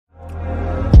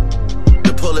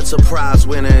Pulitzer Prize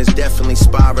winner is definitely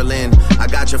spiraling. I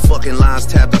got your fucking lines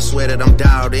tapped, I swear that I'm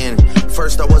dialed in.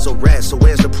 First I was a rat, so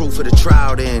where's the proof of the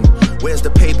trial then? Where's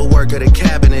the paperwork of the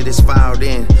cabinet is filed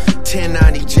in?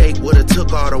 1090 Jake would've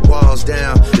took all the walls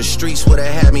down. The streets would've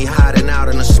had me hiding out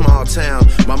in a small town.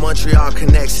 My Montreal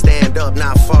connects stand up,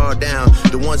 not fall down.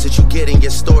 The ones that you getting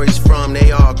your stories from,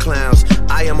 they all clowns.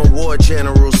 I am a war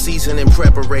general, seasoned in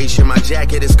preparation. My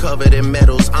jacket is covered in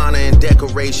medals, honor and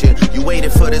decoration. You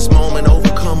waited for this moment,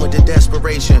 overcome with the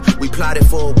desperation. We plotted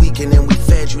for a week and then we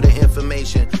fed you the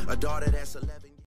information. A daughter that's 11